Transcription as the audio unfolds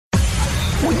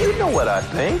Well, you know what I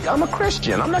think. I'm a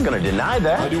Christian. I'm not going to deny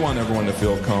that. I do want everyone to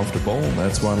feel comfortable, and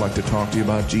that's why I'd like to talk to you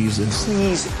about Jesus.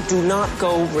 Please do not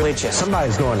go religious.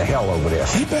 Somebody's going to hell over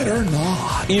this. He better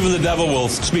not. Even the devil will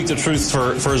speak the truth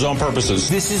for his own purposes.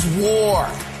 This is war.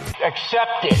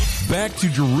 Accept it. Back to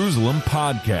Jerusalem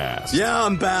podcast. Yeah,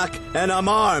 I'm back, and I'm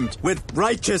armed with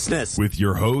righteousness. With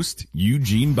your host,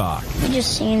 Eugene Bach. He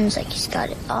just seems like he's got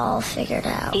it all figured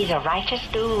out. He's a righteous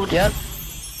dude. Yep.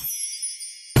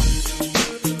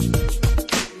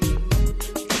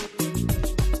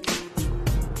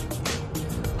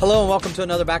 Hello and welcome to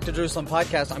another Back to Jerusalem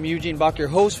podcast. I'm Eugene Bach, your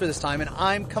host for this time, and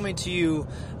I'm coming to you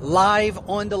live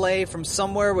on delay from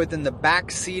somewhere within the back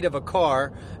seat of a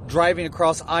car driving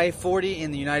across I-40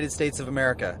 in the United States of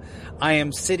America. I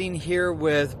am sitting here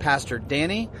with Pastor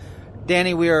Danny.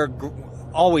 Danny, we are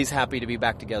always happy to be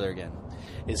back together again.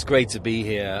 It's great to be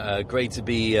here. Great to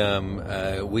be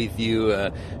with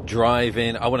you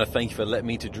driving. I want to thank you for letting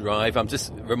me to drive.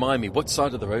 Remind me, what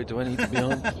side of the road do I need to be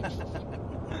on?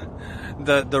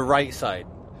 The right side.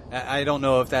 I don't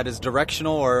know if that is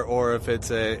directional or if it's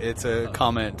a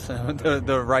comment.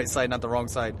 The right side, not the wrong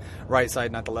side. Right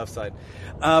side, not the left side.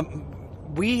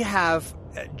 We have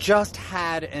just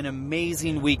had an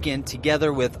amazing weekend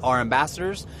together with our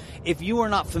ambassadors. If you are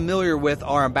not familiar with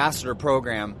our ambassador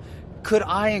program, could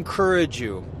I encourage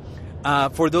you,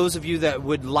 for those of you that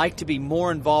would like to be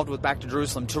more involved with Back to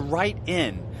Jerusalem, to write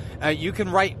in. You can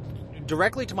write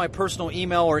directly to my personal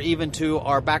email or even to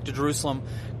our Back to Jerusalem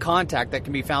contact that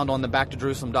can be found on the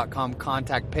backtojerusalem.com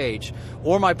contact page,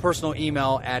 or my personal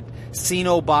email at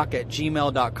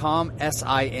sinobach@gmail.com,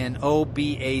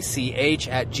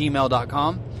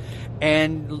 sinobach@gmail.com,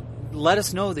 and let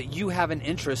us know that you have an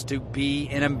interest to be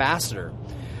an ambassador.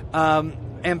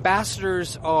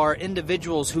 Ambassadors are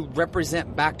individuals who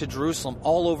represent Back to Jerusalem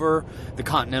all over the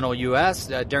continental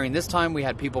U.S. During this time, we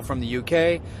had people from the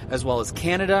U.K. as well as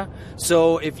Canada.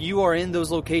 So if you are in those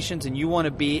locations and you want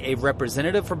to be a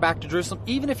representative for Back to Jerusalem,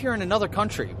 even if you're in another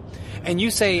country, and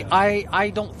you say, I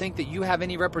don't think that you have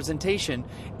any representation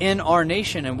in our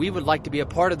nation and we would like to be a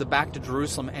part of the Back to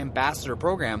Jerusalem Ambassador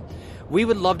Program, we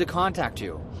would love to contact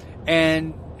you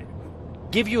and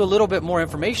give you a little bit more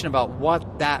information about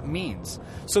what that means.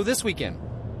 So this weekend,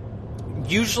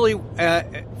 usually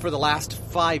for the last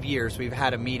 5 years, we've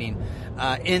had a meeting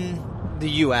in the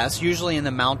U.S., usually in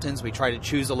the mountains. We try to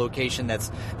choose a location that's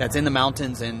in the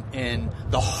mountains in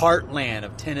the heartland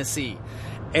of Tennessee.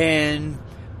 And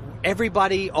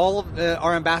everybody, all of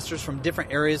our ambassadors from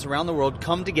different areas around the world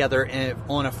come together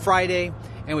on a Friday,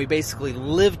 and we basically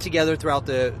live together throughout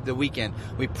the weekend.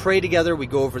 We pray together, we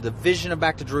go over the vision of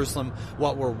Back to Jerusalem,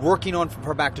 what we're working on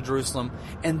for Back to Jerusalem,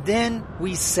 and then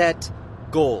we set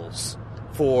goals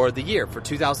for the year, for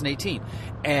 2018.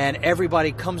 And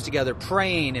everybody comes together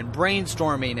praying and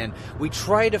brainstorming, and we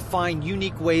try to find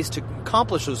unique ways to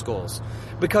accomplish those goals,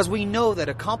 because we know that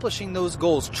accomplishing those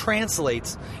goals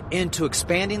translates into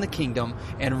expanding the kingdom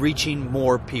and reaching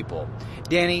more people.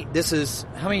 Danny, this is,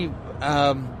 how many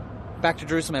Back to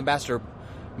Jerusalem Ambassador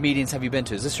meetings have you been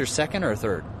to? Is this your second or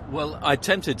third? Well, I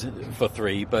attempted for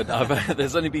 3, but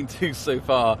there's only been 2 so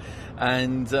far.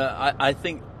 And I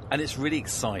think, and it's really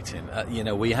exciting.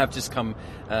 We have just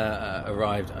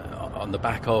arrived on the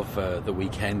back of the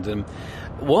weekend. And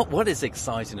what is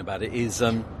exciting about it is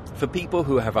for people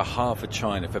who have a heart for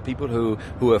China, for people who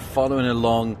are following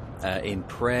along in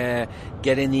prayer,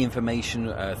 getting the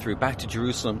information through Back to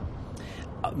Jerusalem,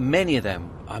 many of them,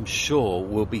 I'm sure,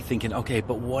 will be thinking, okay,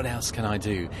 but what else can I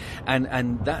do?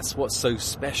 And that's what's so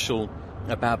special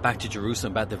about Back to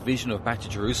Jerusalem, about the vision of Back to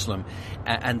Jerusalem,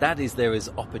 and that is there is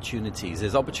opportunities.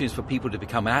 There's opportunities for people to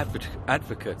become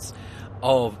advocates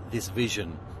of this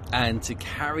vision and to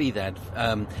carry that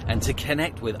and to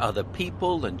connect with other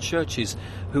people and churches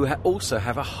who also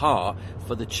have a heart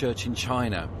for the church in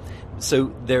China.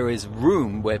 So there is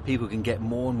room where people can get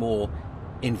more and more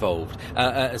involved.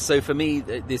 So for me,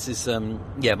 this is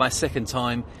my second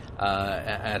time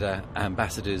at a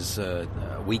ambassadors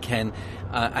weekend,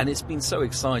 and it's been so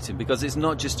exciting because it's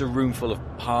not just a room full of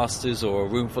pastors or a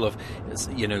room full of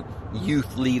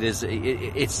youth leaders.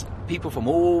 It's people from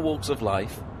all walks of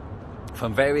life,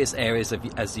 from various areas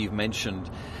as you've mentioned,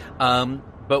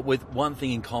 but with one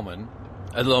thing in common,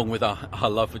 along with our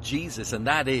love for Jesus, and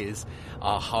that is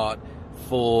our heart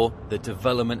for the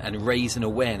development and raising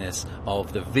awareness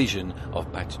of the vision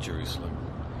of Back to Jerusalem.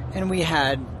 And we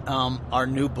had our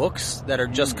new books that are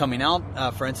just coming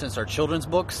out, for instance, our children's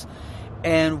books.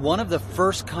 And one of the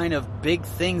first kind of big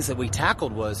things that we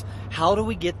tackled was, how do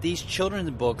we get these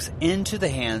children's books into the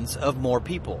hands of more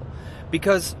people?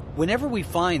 Because whenever we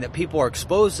find that people are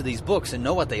exposed to these books and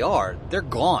know what they are, they're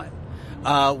gone.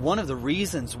 One of the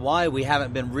reasons why we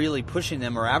haven't been really pushing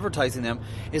them or advertising them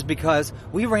is because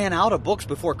we ran out of books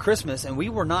before Christmas, and we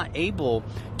were not able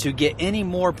to get any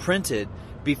more printed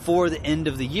before the end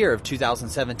of the year of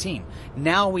 2017.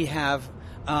 Now we have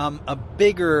a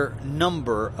bigger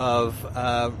number of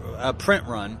a print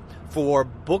run for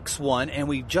books 1, and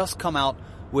we've just come out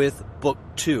with book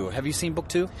 2. Have you seen book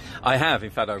 2? I have.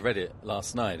 In fact, I read it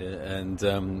last night, and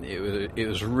it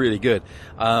was really good.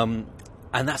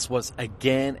 And that's what's,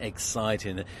 again,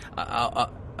 exciting.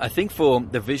 I think for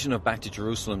the vision of Back to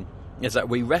Jerusalem is that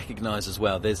we recognize as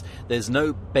well there's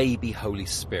no baby Holy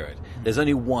Spirit. There's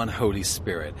only one Holy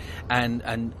Spirit.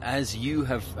 And as you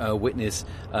have witnessed,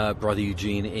 Brother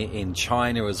Eugene, in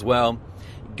China as well,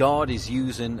 God is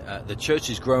using, the church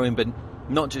is growing, but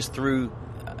not just through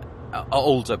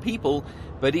older people,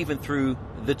 but even through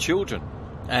the children.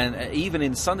 And even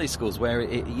in Sunday schools where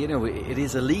it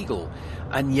is illegal,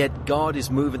 and yet God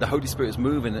is moving, the Holy Spirit is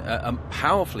moving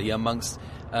powerfully amongst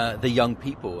the young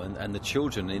people and the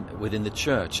children within the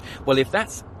church. Well, if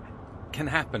that can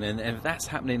happen, and if that's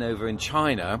happening over in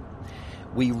China,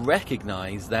 we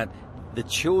recognize that the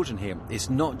children here is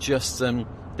not just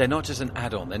they're not just an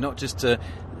add-on. They're not just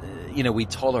we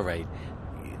tolerate.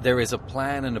 There is a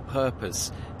plan and a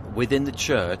purpose within the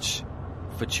church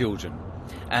for children.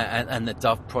 And the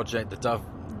Dove Project, the Dove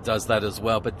does that as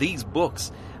well. But these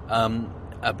books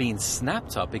are being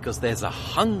snapped up because there's a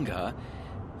hunger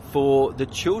for the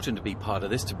children to be part of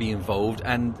this, to be involved,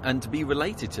 and to be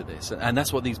related to this. And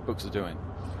that's what these books are doing.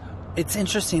 It's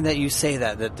interesting that you say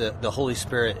that the Holy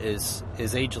Spirit is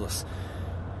ageless.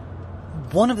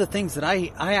 One of the things that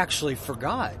I actually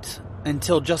forgot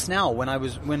until just now when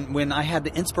I had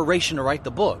the inspiration to write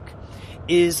the book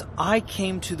is I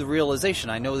came to the realization,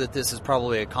 I know that this is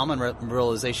probably a common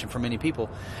realization for many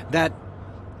people, that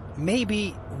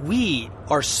maybe we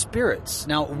are spirits.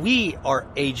 Now, we are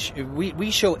age,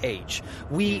 we show age.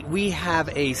 We have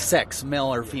a sex,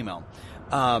 male or female.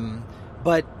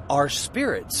 But our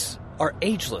spirits are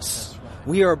ageless.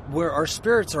 Our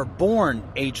spirits are born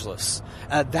ageless.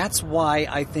 That's why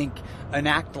I think an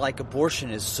act like abortion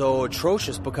is so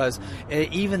atrocious, because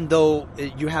even though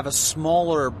you have a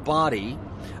smaller body,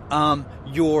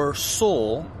 your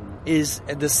soul is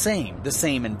the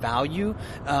same in value.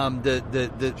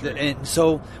 And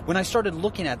so when I started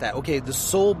looking at that, okay, the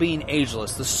soul being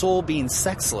ageless, the soul being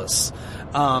sexless,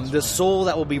 the soul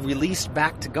that will be released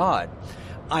back to God,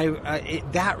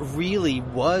 that really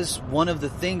was one of the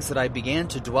things that I began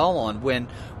to dwell on when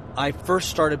I first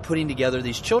started putting together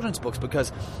these children's books,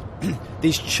 because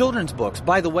these children's books,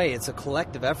 by the way, it's a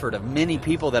collective effort of many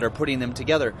people that are putting them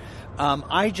together.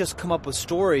 I just come up with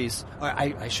stories.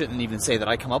 I shouldn't even say that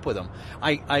I come up with them.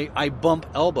 I bump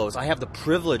elbows. I have the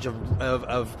privilege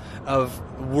of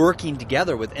working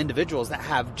together with individuals that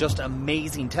have just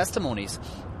amazing testimonies.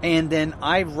 And then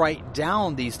I write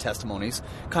down these testimonies,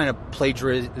 kind of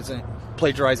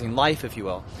plagiarizing life, if you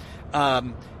will.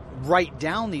 Write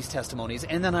down these testimonies,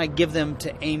 and then I give them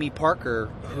to Amy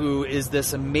Parker, who is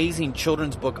this amazing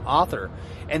children's book author.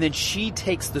 And then she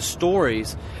takes the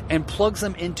stories and plugs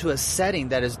them into a setting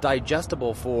that is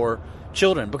digestible for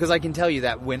children. Because I can tell you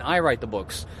that when I write the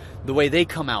books, the way they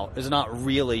come out is not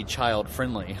really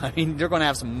child-friendly. I mean, they're going to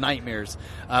have some nightmares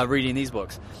reading these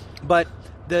books. But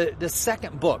the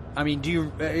second book, I mean,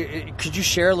 could you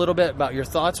share a little bit about your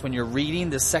thoughts when you're reading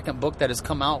the second book that has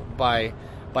come out by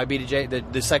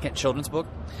BTJ, the second children's book?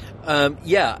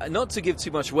 Yeah, not to give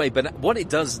too much away, but what it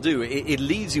does do, it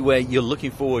leaves you where you're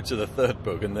looking forward to the third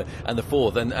book and the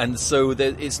fourth, and so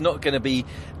it's not going to be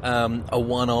a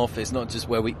one-off. It's not just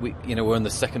where we're in the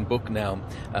second book now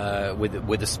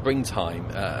with the springtime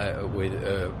with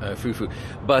Fufu,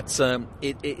 but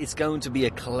it's going to be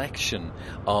a collection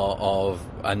of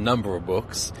a number of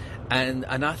books. And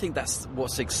I think that's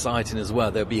what's exciting as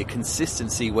well. There'll be a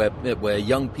consistency where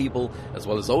young people as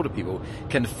well as older people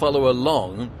can follow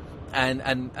along,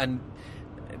 and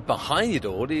behind it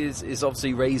all is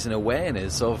obviously raising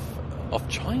awareness of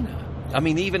China. I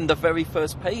mean, even the very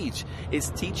first page is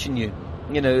teaching you,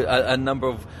 a number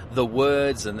of the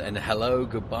words and hello,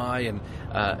 goodbye, and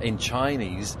in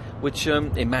Chinese, which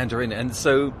in Mandarin, and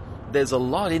so. There's a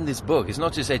lot in this book. It's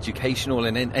not just educational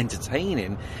and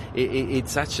entertaining.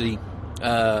 It's actually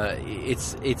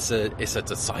it's a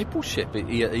discipleship.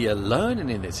 You're learning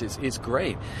in this. It's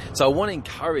great. So I want to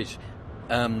encourage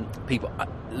people.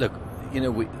 Look,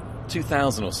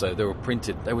 2,000 or so they were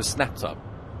printed. They were snapped up,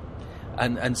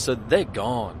 and so they're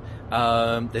gone.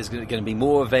 There's going to be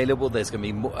more available. There's going to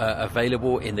be more,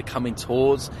 available in the coming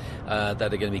tours that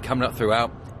are going to be coming up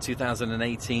throughout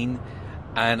 2018.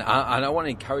 And I want to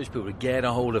encourage people to get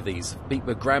a hold of these.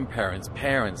 People, grandparents,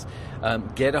 parents,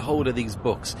 get a hold of these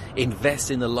books.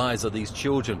 Invest in the lives of these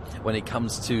children when it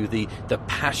comes to the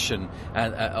passion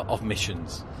of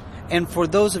missions. And for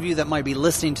those of you that might be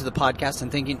listening to the podcast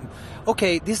and thinking,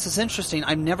 okay, this is interesting.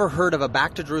 I've never heard of a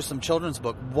Back to Jerusalem children's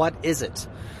book. What is it?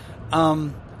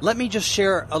 Let me just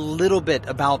share a little bit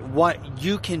about what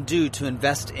you can do to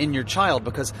invest in your child,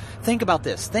 because think about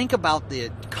this. Think about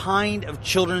the kind of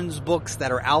children's books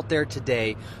that are out there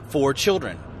today for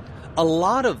children. A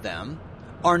lot of them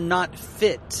are not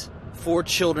fit for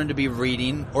children to be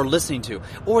reading or listening to,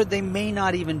 or they may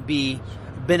not even be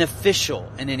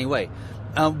beneficial in any way.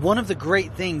 One of the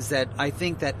great things that I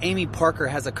think that Amy Parker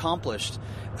has accomplished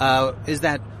is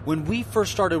that when we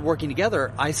first started working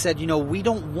together, I said, we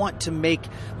don't want to make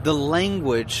the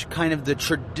language kind of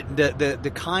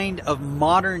the kind of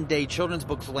modern day children's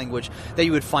books language that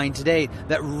you would find today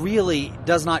that really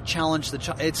does not challenge the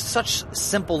child. It's such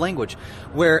simple language,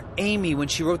 where Amy, when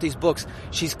she wrote these books,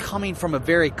 she's coming from a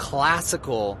very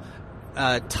classical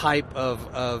type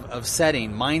of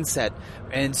setting, mindset.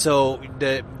 And so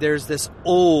there's this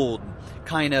old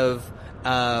kind of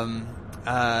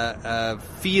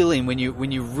feeling when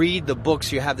you read the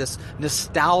books. You have this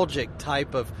nostalgic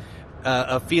type of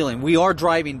feeling. We are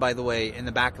driving, by the way, in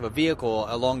the back of a vehicle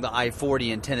along the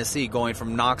I-40 in Tennessee, going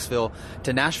from Knoxville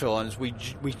to Nashville, and we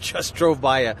just drove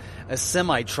by a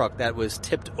semi truck that was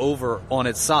tipped over on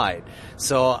its side.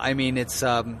 So I mean, it's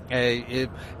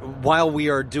while we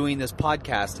are doing this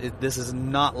podcast, this is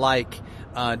not like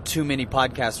too many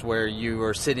podcasts where you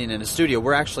are sitting in a studio.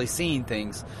 We're actually seeing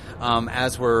things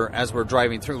as we're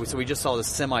driving through. So we just saw this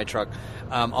semi truck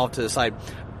off to the side.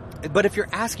 But if you're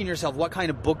asking yourself what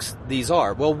kind of books these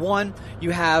are, well, one,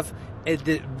 you have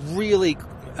the really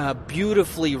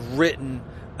beautifully written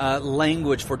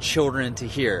language for children to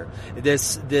hear.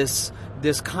 This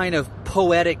kind of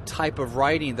poetic type of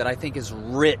writing that I think is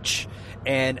rich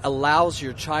and allows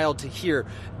your child to hear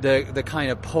the kind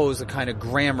of prose, the kind of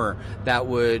grammar that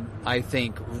would, I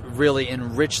think, really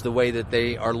enrich the way that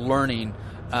they are learning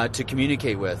to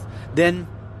communicate with. Then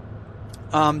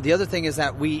the other thing is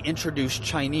that we introduced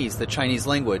Chinese, the Chinese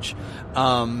language.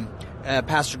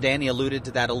 Pastor Danny alluded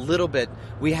to that a little bit.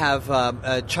 We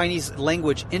have Chinese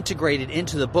language integrated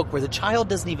into the book where the child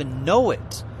doesn't even know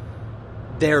it.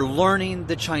 They're learning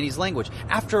the Chinese language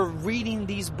after reading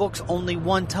these books only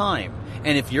one time.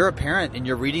 And if you're a parent and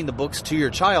you're reading the books to your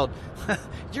child,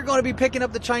 you're going to be picking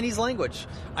up the Chinese language.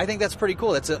 I think that's pretty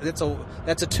cool. That's a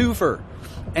twofer.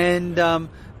 And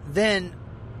then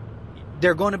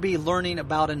they're going to be learning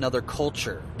about another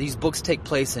culture. These books take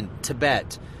place in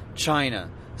Tibet, China,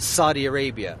 Saudi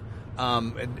Arabia.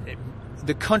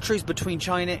 The countries between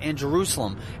China and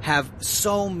Jerusalem have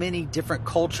so many different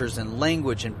cultures and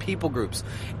language and people groups,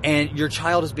 and your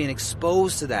child is being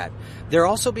exposed to that. They're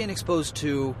also being exposed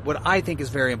to what I think is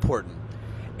very important,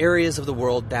 areas of the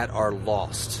world that are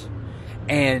lost.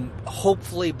 And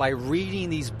hopefully by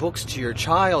reading these books to your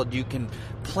child, you can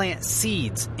plant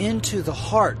seeds into the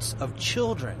hearts of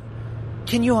children.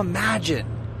 Can you imagine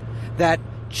that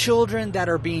children that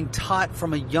are being taught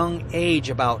from a young age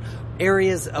about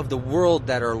areas of the world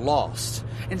that are lost,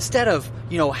 instead of,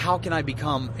 how can I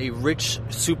become a rich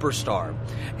superstar,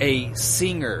 a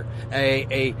singer,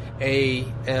 a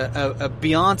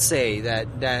Beyonce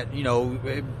that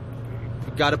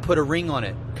got to put a ring on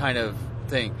it kind of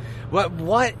thing.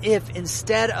 What if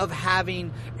instead of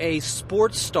having a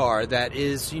sports star that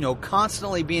is,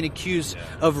 constantly being accused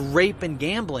of rape and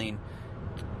gambling,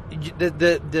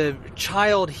 the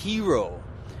child hero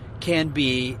can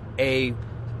be a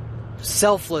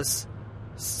selfless,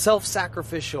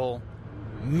 self-sacrificial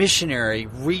missionary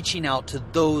reaching out to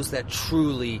those that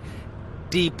truly,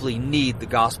 deeply need the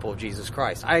gospel of Jesus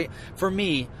Christ. I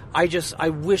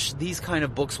wish these kind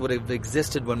of books would have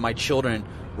existed when my children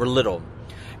were little.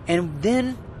 And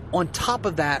then on top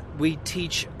of that, we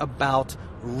teach about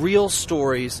real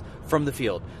stories from the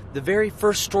field. The very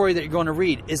first story that you're going to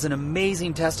read is an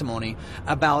amazing testimony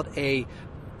about a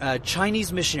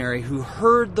Chinese missionary who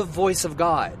heard the voice of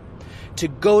God to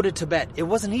go to Tibet. It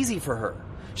wasn't easy for her.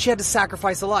 She had to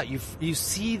sacrifice a lot. You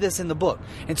see this in the book.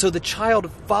 And so the child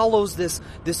follows this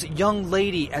young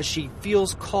lady as she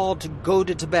feels called to go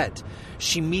to Tibet.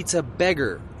 She meets a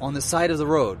beggar on the side of the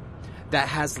road that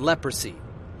has leprosy.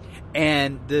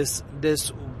 And this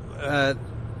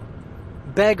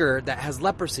beggar that has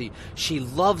leprosy, she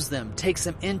loves them, takes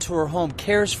them into her home,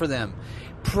 cares for them,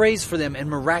 prays for them, and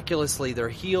miraculously they're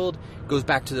healed, goes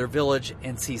back to their village,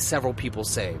 and sees several people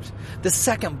saved. The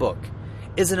second book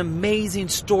is an amazing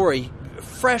story,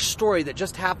 fresh story that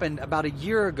just happened about a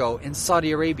year ago in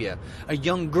Saudi Arabia. A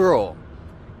young girl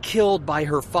killed by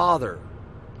her father,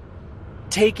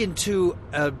 taken to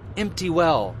an empty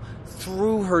well,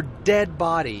 threw her dead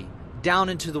body down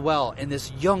into the well, and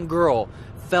this young girl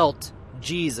felt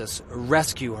Jesus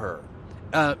rescue her.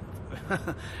 I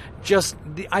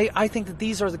think that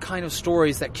these are the kind of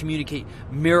stories that communicate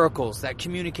miracles, that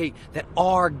communicate that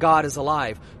our God is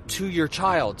alive to your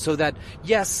child, so that,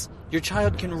 yes, your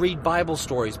child can read Bible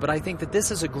stories, but I think that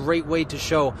this is a great way to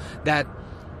show that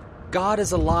God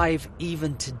is alive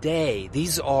even today.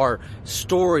 These are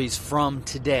stories from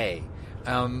today.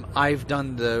 I've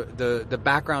done the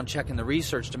background check and the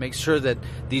research to make sure that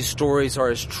these stories are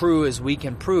as true as we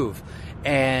can prove.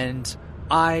 And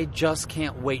I just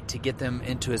can't wait to get them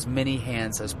into as many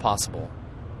hands as possible.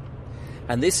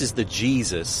 And this is the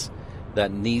Jesus that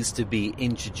needs to be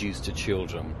introduced to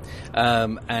children.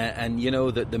 And you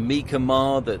know, the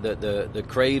Mikamah, the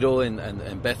cradle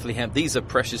and Bethlehem, these are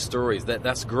precious stories.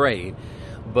 That's great.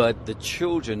 But the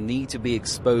children need to be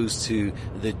exposed to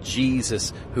the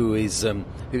Jesus who is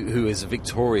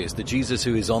victorious, the Jesus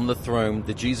who is on the throne,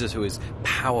 the Jesus who is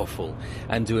powerful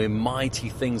and doing mighty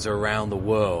things around the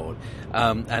world.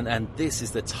 And this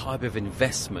is the type of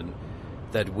investment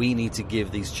that we need to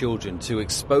give these children, to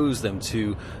expose them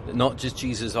to not just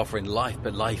Jesus offering life,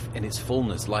 but life in its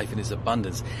fullness, life in its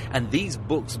abundance. And these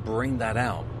books bring that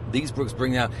out. These books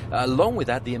bring out, along with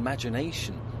that, the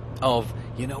imagination of,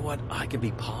 you know what, I can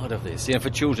be part of this. You know, for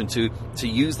children to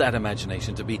use that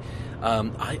imagination, to be,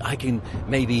 I can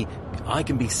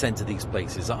be sent to these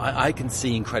places. I can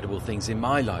see incredible things in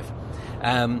my life.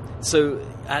 So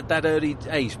at that early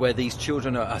age where these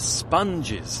children are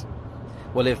sponges,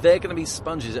 well, if they're going to be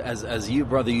sponges, as you,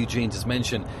 Brother Eugene, just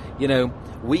mentioned, you know,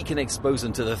 we can expose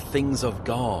them to the things of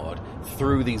God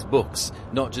through these books,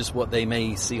 not just what they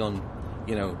may see on,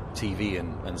 you know, TV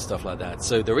and stuff like that.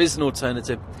 So there is an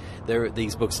alternative.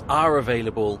 These books are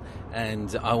available,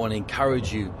 and I want to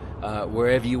encourage you,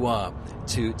 wherever you are,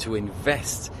 to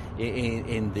invest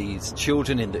in these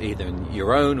children, either in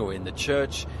your own or in the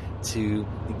church, to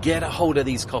get a hold of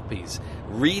these copies.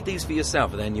 Read these for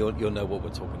yourself, and then you'll know what we're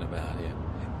talking about here.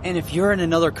 And if you're in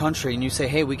another country and you say,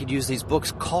 hey, we could use these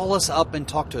books, call us up and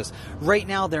talk to us. Right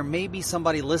now, there may be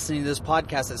somebody listening to this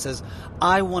podcast that says,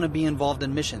 I want to be involved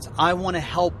in missions. I want to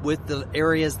help with the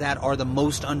areas that are the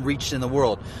most unreached in the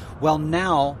world. Well,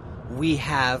 now we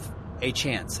have a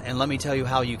chance. And let me tell you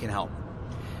how you can help.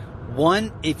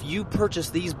 One, if you purchase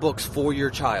these books for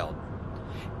your child,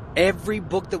 every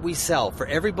book that we sell,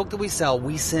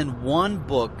 we send one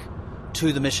book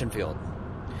to the mission field.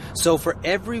 So for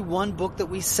every one book that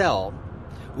we sell,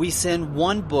 we send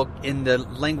one book in the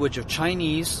language of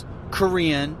Chinese,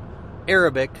 Korean,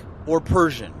 Arabic, or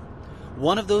Persian.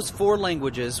 One of those 4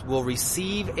 languages will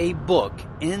receive a book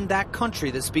in that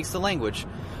country that speaks the language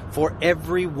for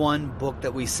every one book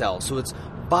that we sell. So it's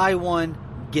buy one,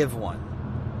 give one.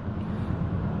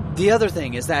 The other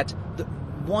thing is that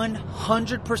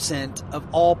 100% of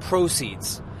all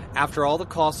proceeds, after all the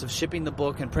costs of shipping the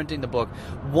book and printing the book,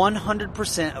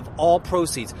 100% of all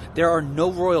proceeds, there are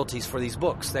no royalties for these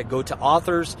books that go to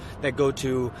authors, that go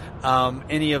to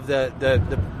any of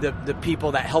the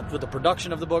people that helped with the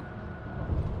production of the book.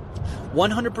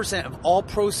 100% of all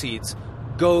proceeds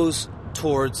goes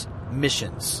towards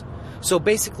missions. So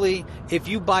basically, if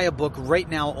you buy a book right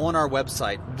now on our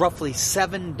website, roughly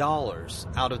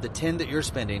 $7 out of the $10 that you're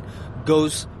spending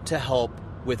goes to help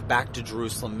with Back to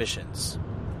Jerusalem missions.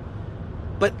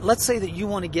 But let's say that you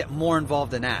want to get more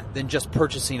involved in that than just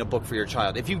purchasing a book for your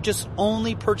child. If you just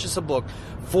only purchase a book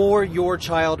for your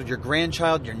child or your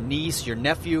grandchild, your niece, your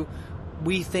nephew,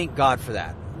 we thank God for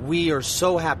that. We are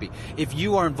so happy. If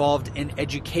you are involved in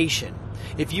education,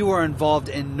 if you are involved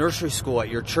in nursery school at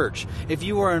your church, if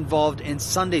you are involved in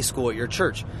Sunday school at your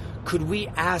church, could we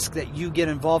ask that you get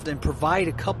involved and provide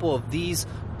a couple of these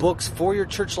books for your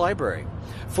church library,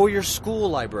 for your school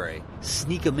library?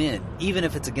 Sneak them in, even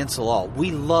if it's against the law.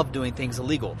 We love doing things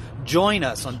illegal. Join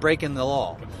us on breaking the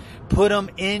law. Put them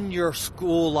in your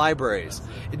school libraries.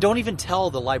 Don't even tell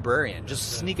the librarian.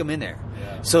 Just sneak them in there,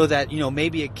 so that, you know,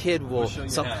 maybe a kid will.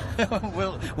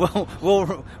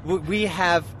 We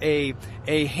have a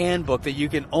handbook that you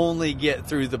can only get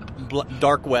through the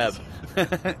dark web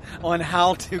on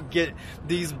how to get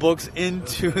these books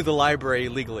into the library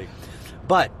legally.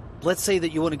 But let's say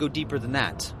that you want to go deeper than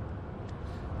that.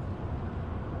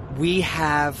 We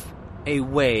have a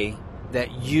way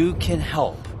that you can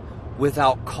help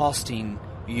without costing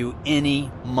you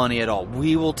any money at all.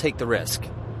 We will take the risk.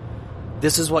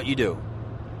 This is what you do.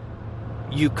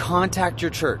 You contact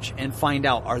your church and find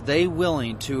out, are they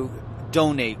willing to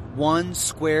donate 1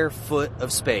 square foot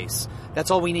of space?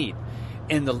 That's all we need.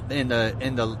 in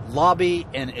the lobby,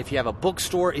 and if you have a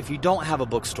bookstore, if you don't have a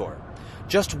bookstore,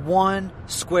 just 1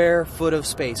 square foot of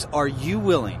space. Are you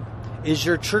willing? Is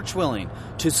your church willing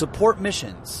to support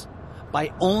missions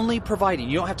by only providing?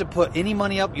 You don't have to put any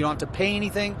money up. You don't have to pay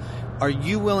anything. Are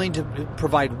you willing to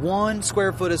provide 1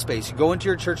 square foot of space? You go into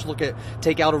your church,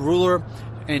 take out a ruler,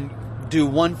 and do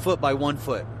 1 foot by 1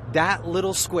 foot. That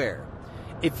little square.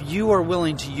 If you are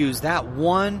willing to use that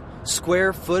 1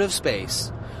 square foot of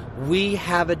space, we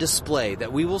have a display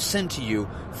that we will send to you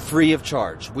free of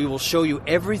charge. We will show you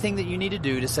everything that you need to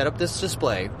do to set up this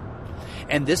display.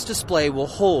 And this display will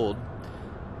hold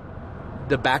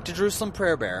the Back to Jerusalem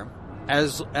Prayer Bear,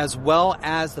 as well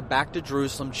as the Back to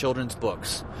Jerusalem children's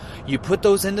books. You put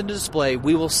those into the display,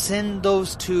 we will send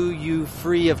those to you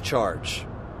free of charge.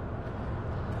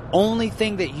 Only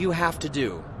thing that you have to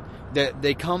do,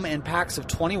 they come in packs of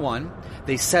 21.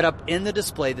 They set up in the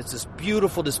display. That's this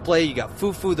beautiful display. You got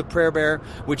Fufu the prayer bear,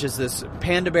 which is this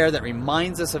panda bear that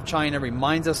reminds us of China,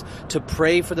 reminds us to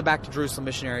pray for the Back to Jerusalem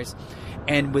missionaries.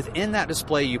 And within that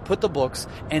display, you put the books,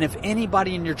 and if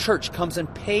anybody in your church comes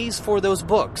and pays for those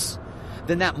books,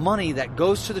 then that money that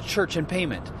goes to the church in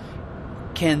payment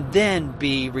can then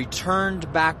be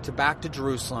returned back to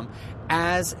Jerusalem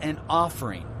as an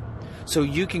offering. So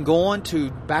you can go on to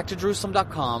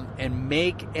backtojerusalem.com and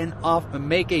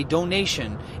make a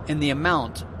donation in the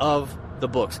amount of the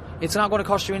books. It's not going to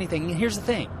cost you anything. And here's the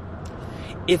thing.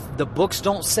 If the books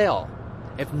don't sell,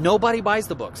 if nobody buys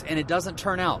the books and it doesn't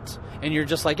turn out, and you're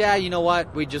just like, yeah, you know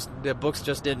what? The books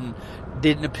just didn't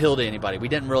appeal to anybody. We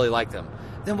didn't really like them.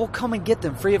 Then we'll come and get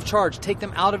them free of charge. Take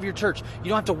them out of your church. You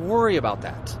don't have to worry about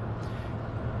that.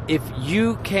 If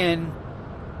you can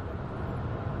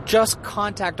just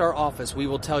contact our office, we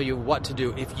will tell you what to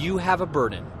do. If you have a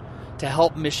burden to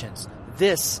help missions,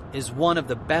 this is one of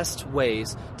the best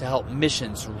ways to help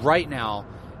missions right now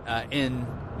in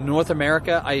North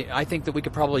America. I think that we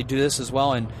could probably do this as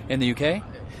well in the UK.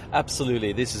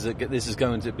 Absolutely, this is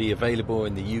going to be available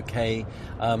in the UK,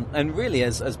 and really,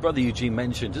 as Brother Eugene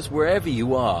mentioned, just wherever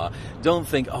you are, don't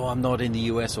think, oh, I'm not in the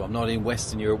US or I'm not in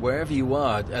Western Europe. Wherever you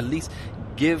are, at least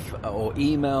give or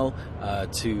email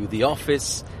to the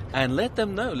office and let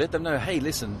them know. Hey,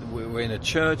 listen, we're in a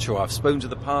church, or I've spoken to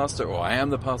the pastor, or I am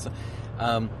the pastor.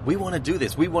 We want to do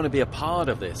this. We want to be a part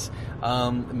of this.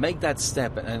 Make that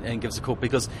step and give us a call,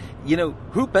 because,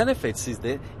 who benefits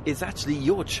is actually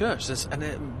your church,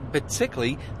 and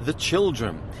particularly the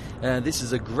children. This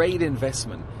is a great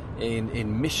investment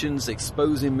in missions,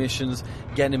 exposing missions,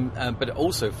 getting, but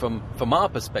also from our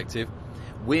perspective,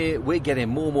 we're getting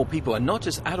more and more people, and not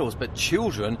just adults, but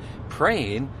children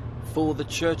praying for the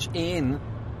church in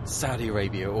Saudi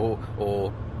Arabia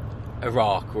or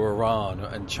Iraq or Iran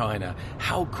and China.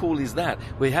 How cool is that?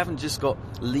 We haven't just got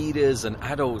leaders and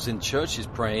adults in churches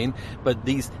praying, but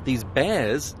these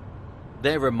bears,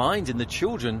 they're reminding the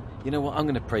children, you know what, I'm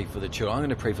going to pray for the children. I'm going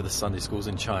to pray for the Sunday schools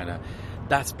in China.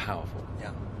 That's powerful.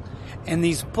 Yeah. And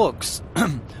these books,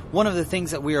 one of the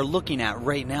things that we are looking at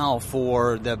right now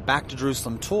for the Back to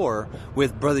Jerusalem tour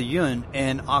with Brother Yun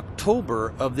in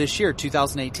October of this year,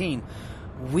 2018,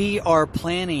 we are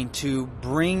planning to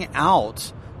bring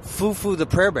out Fufu the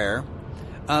prayer bear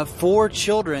for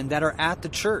children that are at the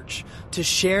church, to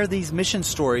share these mission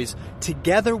stories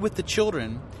together with the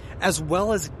children, as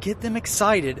well as get them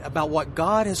excited about what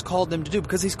God has called them to do,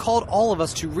 because He's called all of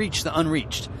us to reach the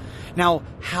unreached. Now,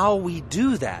 how we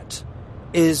do that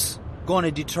is going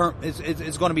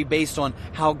to be based on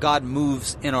how God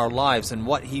moves in our lives and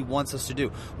what He wants us to do,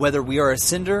 whether we are a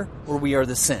sender or we are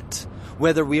the sent,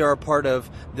 whether we are a part of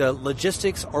the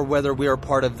logistics or whether we are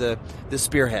part of the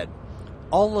spearhead.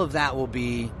 All of that will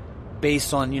be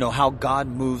based on, how God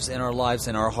moves in our lives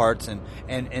and our hearts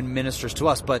and ministers to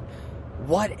us. But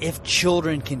what if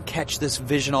children can catch this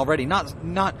vision already?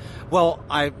 Well,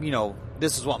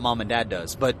 this is what mom and dad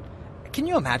does, but can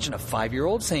you imagine a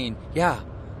 5-year-old saying, yeah,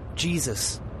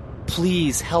 Jesus,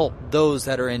 please help those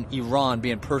that are in Iran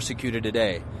being persecuted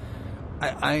today?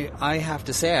 I have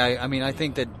to say, I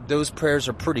think that those prayers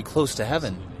are pretty close to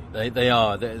heaven. They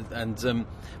are,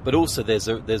 but also there's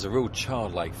a real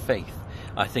childlike faith.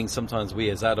 I think sometimes we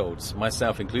as adults,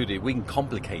 myself included, we can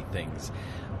complicate things.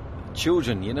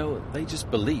 Children, they just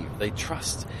believe, they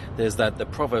trust. There's the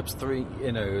Proverbs 3,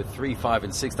 5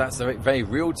 and 6. That's very, very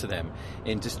real to them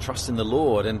in just trusting the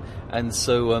Lord. And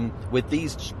so with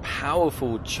these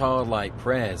powerful childlike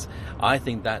prayers, I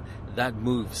think that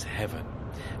moves heaven.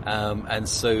 And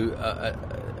so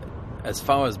as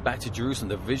far as Back to Jerusalem,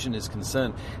 the vision is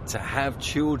concerned, to have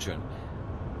children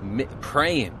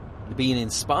praying, being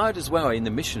inspired as well in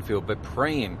the mission field, but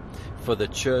praying for the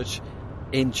church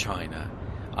in China,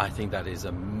 I think that is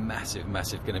a massive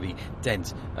going to be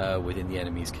dent within the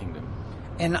enemy's kingdom.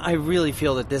 And I really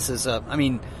feel that this is a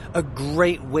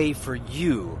great way for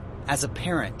you as a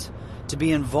parent to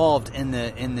be involved in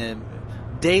the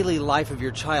daily life of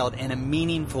your child in a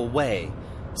meaningful way.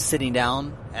 Sitting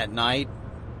down at night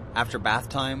after bath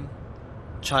time,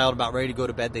 child about ready to go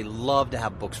to bed, they love to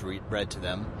have books read to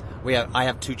them. I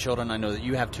have 2 children. I know that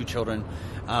you have 2 children.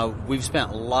 We've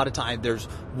spent a lot of time. There's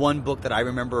one book that I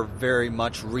remember very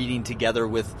much reading together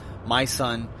with my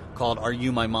son called Are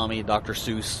You My Mommy, Dr.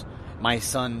 Seuss. My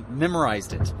son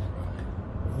memorized it.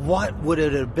 What would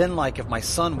it have been like if my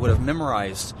son would have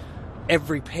memorized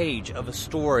every page of a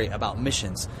story about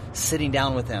missions, sitting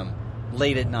down with them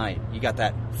late at night? You got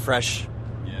that fresh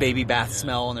baby bath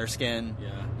smell on their skin,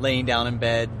 laying down in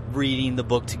bed, reading the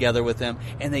book together with them,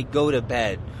 and they go to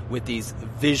bed with these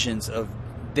visions of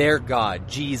their God,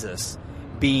 Jesus,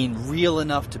 being real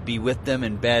enough to be with them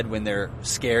in bed when they're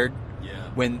scared,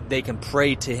 when they can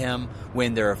pray to Him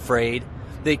when they're afraid.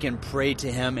 They can pray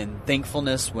to Him in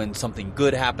thankfulness when something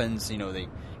good happens. They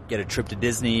get a trip to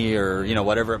Disney or,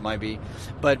 whatever it might be.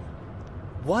 But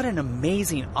what an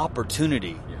amazing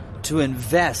opportunity to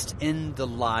invest in the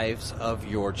lives of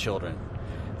your children.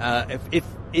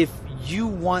 If you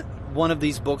want one of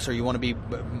these books, or you want to be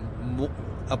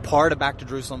a part of Back to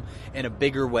Jerusalem in a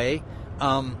bigger way,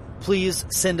 please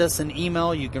send us an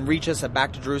email. You can reach us at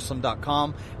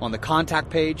backtojerusalem.com on the contact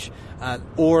page.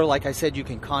 Or, like I said, you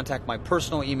can contact my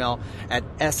personal email at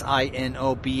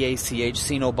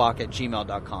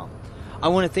sinobach@gmail.com. I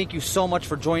want to thank you so much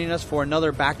for joining us for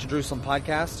another Back to Jerusalem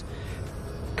podcast,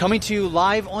 coming to you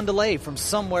live on delay from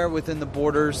somewhere within the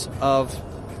borders of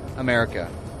America.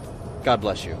 God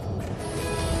bless you.